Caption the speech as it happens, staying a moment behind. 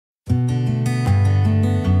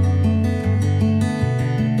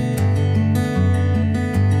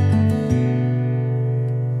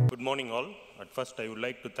First, I would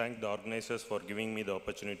like to thank the organizers for giving me the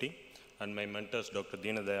opportunity and my mentors, Dr.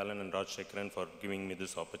 Deena Dayalan and Raj Shekharan, for giving me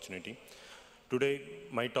this opportunity. Today,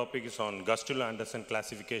 my topic is on Gustilo Anderson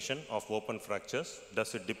Classification of open fractures.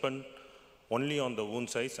 Does it depend only on the wound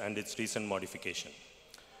size and its recent modification?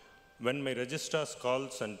 When my registrar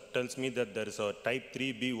calls and tells me that there is a type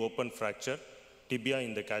 3B open fracture, tibia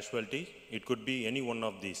in the casualty, it could be any one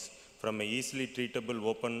of these, from an easily treatable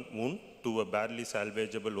open wound to a barely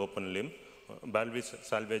salvageable limb.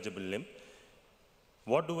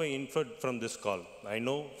 What do I infer from this call? I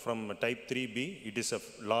know from type 3B, it is a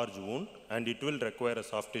large wound and it will require a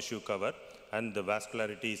soft tissue cover and the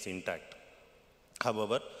vascularity is intact.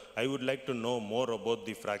 However, I would like to know more about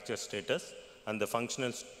the fracture status and the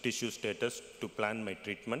functional tissue status to plan my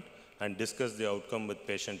treatment and discuss the outcome with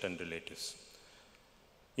patient and relatives.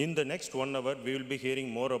 In the next 1 hour, we will be hearing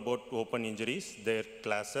more about open injuries, their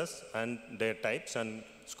classes and their types and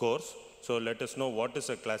scores. So let us know what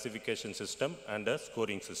is a classification system and a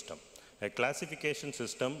scoring system. A classification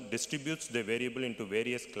system distributes the variable into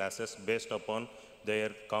various classes based upon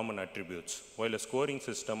their common attributes, while a scoring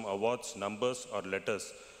system awards numbers or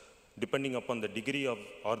letters depending upon the degree of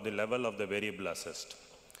or the level of the variable assessed.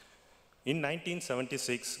 In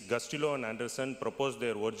 1976, Gustilo and Anderson proposed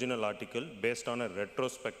their original article based on a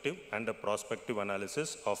retrospective and a prospective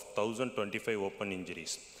analysis of 1,025 open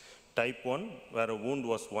injuries. Type 1, where a wound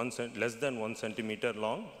was less than 1 centimeter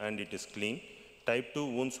long and it is clean. Type 2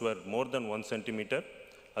 wounds were more than 1 centimeter,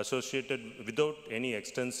 associated without any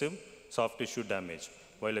extensive soft tissue damage,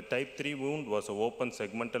 while a type 3 wound was an open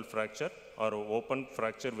segmental fracture or an open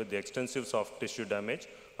fracture with extensive soft tissue damage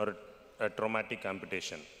or a traumatic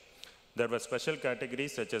amputation. There were special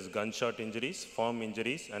categories such as gunshot injuries, form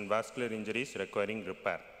injuries, and vascular injuries requiring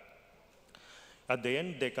repair. At the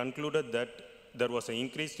end, they concluded that there was an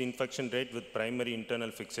increased infection rate with primary internal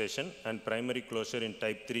fixation and primary closure in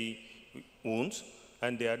type 3 wounds,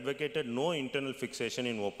 and they advocated no internal fixation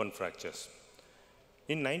in open fractures.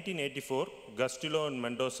 In 1984, Gastilo and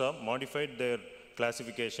Mendoza modified their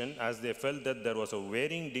classification as they felt that there was a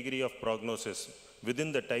varying degree of prognosis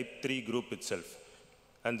within the type 3 group itself.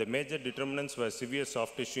 And the major determinants were severe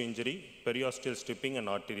soft tissue injury, periosteal stripping, and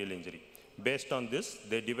arterial injury. Based on this,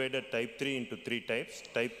 they divided type 3 into 3 types.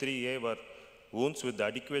 Type 3A were wounds with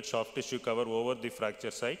adequate soft tissue cover over the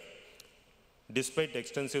fracture site, despite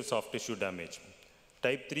extensive soft tissue damage.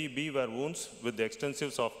 Type 3B were wounds with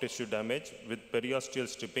extensive soft tissue damage with periosteal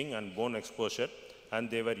stripping and bone exposure,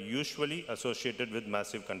 and they were usually associated with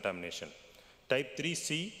massive contamination. Type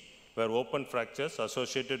 3C were open fractures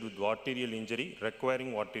associated with arterial injury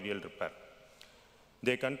requiring arterial repair.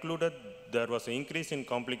 They concluded there was an increase in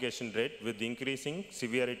complication rate with increasing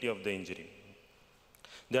severity of the injury.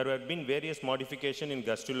 There have been various modifications in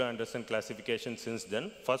Gustilo Anderson classification since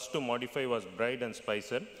then. First to modify was Bride and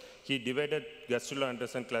Spicer. He divided Gustilo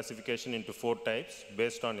Anderson classification into 4 types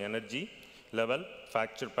based on energy, level,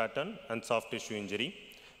 fracture pattern, and soft tissue injury.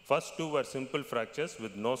 First 2 were simple fractures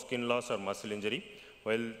with no skin loss or muscle injury,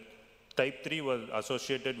 while Type 3 was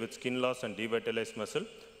associated with skin loss and devitalized muscle.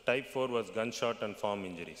 Type 4 was gunshot and form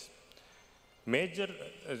injuries.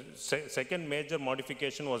 Second major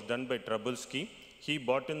modification was done by Trabulski. He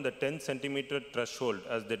brought in the 10 centimeter threshold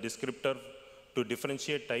as the descriptor to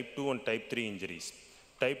differentiate type 2 and type 3 injuries.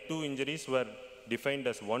 Type 2 injuries were defined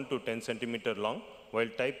as 1 to 10 centimeter long, while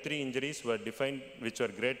type 3 injuries were defined which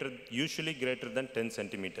were usually greater than 10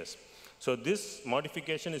 centimeters. So this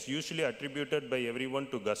modification is usually attributed by everyone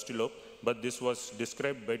to Gustilo, but this was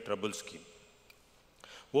described by Trabulski.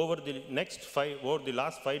 Over the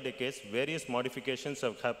last 5 decades, various modifications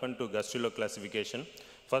have happened to Gustilo classification.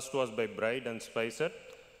 First was by Bride and Spicer,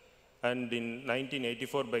 and in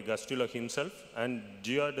 1984 by Gustilo himself, and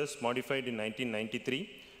Giardis modified in 1993,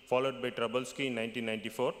 followed by Trabulski in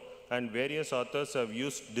 1994. And various authors have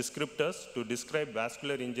used descriptors to describe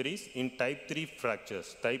vascular injuries in type 3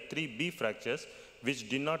 fractures, type 3B fractures, which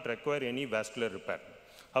did not require any vascular repair.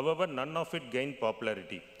 However, none of it gained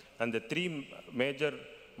popularity. And the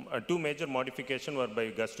 2 major modifications were by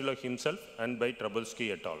Gustilo himself and by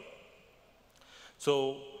Trabulski et al.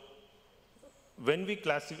 So, when we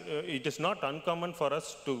classify, it is not uncommon for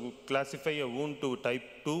us to classify a wound to type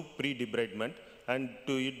 2 pre-debridement and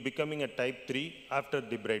to it becoming a type 3 after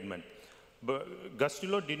debridement. But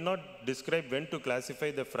Gustilo did not describe when to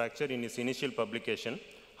classify the fracture in his initial publication.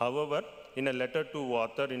 However, in a letter to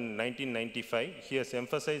author in 1995, he has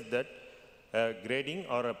emphasized that grading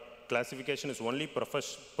or a classification is only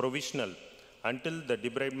provisional until the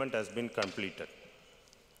debridement has been completed.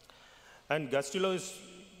 And Gustilo is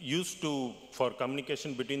used for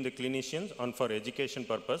communication between the clinicians and for education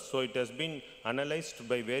purpose. So it has been analyzed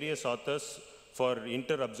by various authors for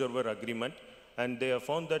inter-observer agreement, and they have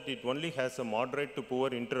found that it only has a moderate to poor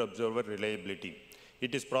inter-observer reliability.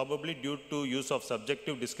 It is probably due to use of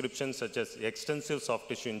subjective descriptions such as extensive soft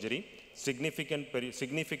tissue injury, significant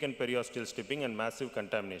periosteal stripping, and massive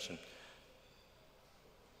contamination.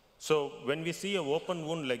 So when we see an open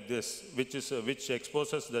wound like this, which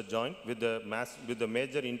exposes the joint with the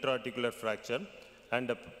major intra-articular fracture and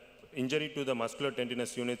a injury to the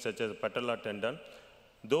musculotendinous unit such as patella tendon,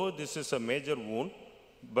 though this is a major wound,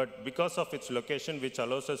 but because of its location which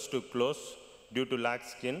allows us to close due to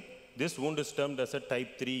lax skin, this wound is termed as a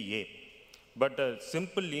type 3A. But a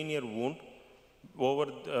simple linear wound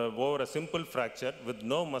over a simple fracture with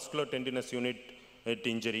no musculotendinous unit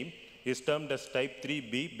injury is termed as type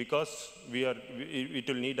 3B because it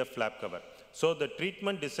will need a flap cover. So the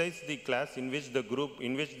treatment decides the class in which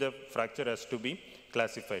the fracture has to be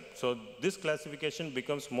classified. So this classification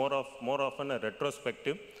becomes more often a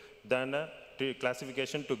retrospective than a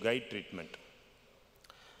classification to guide treatment.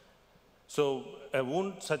 So a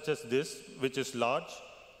wound such as this, which is large,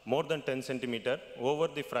 more than 10 centimeter, over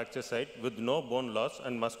the fracture site with no bone loss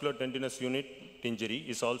and musculotendinous unit injury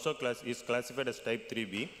is also classified as type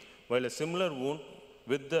 3B, while a similar wound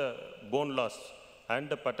with the bone loss and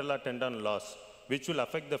the patella tendon loss, which will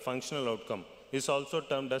affect the functional outcome, is also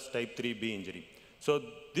termed as type 3B injury. So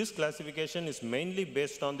this classification is mainly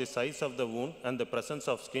based on the size of the wound and the presence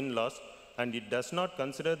of skin loss, and it does not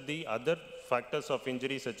consider the other factors of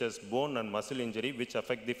injury such as bone and muscle injury which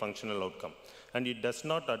affect the functional outcome. And it does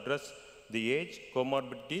not address the age,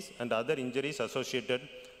 comorbidities, and other injuries associated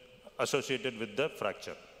with the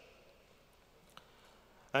fracture.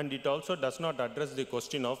 And it also does not address the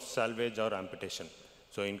question of salvage or amputation.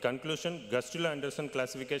 So in conclusion, Gustilo Anderson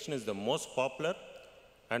classification is the most popular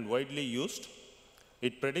and widely used.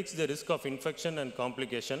 It predicts the risk of infection and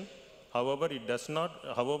complication. However,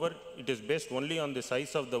 it is based only on the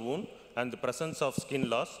size of the wound and the presence of skin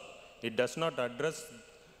loss. It does not address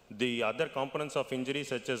the other components of injury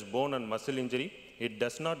such as bone and muscle injury. It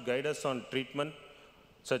does not guide us on treatment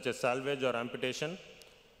such as salvage or amputation,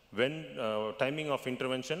 timing of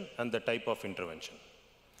intervention, and the type of intervention.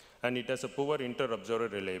 And it has a poor inter-observer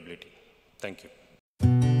reliability. Thank you.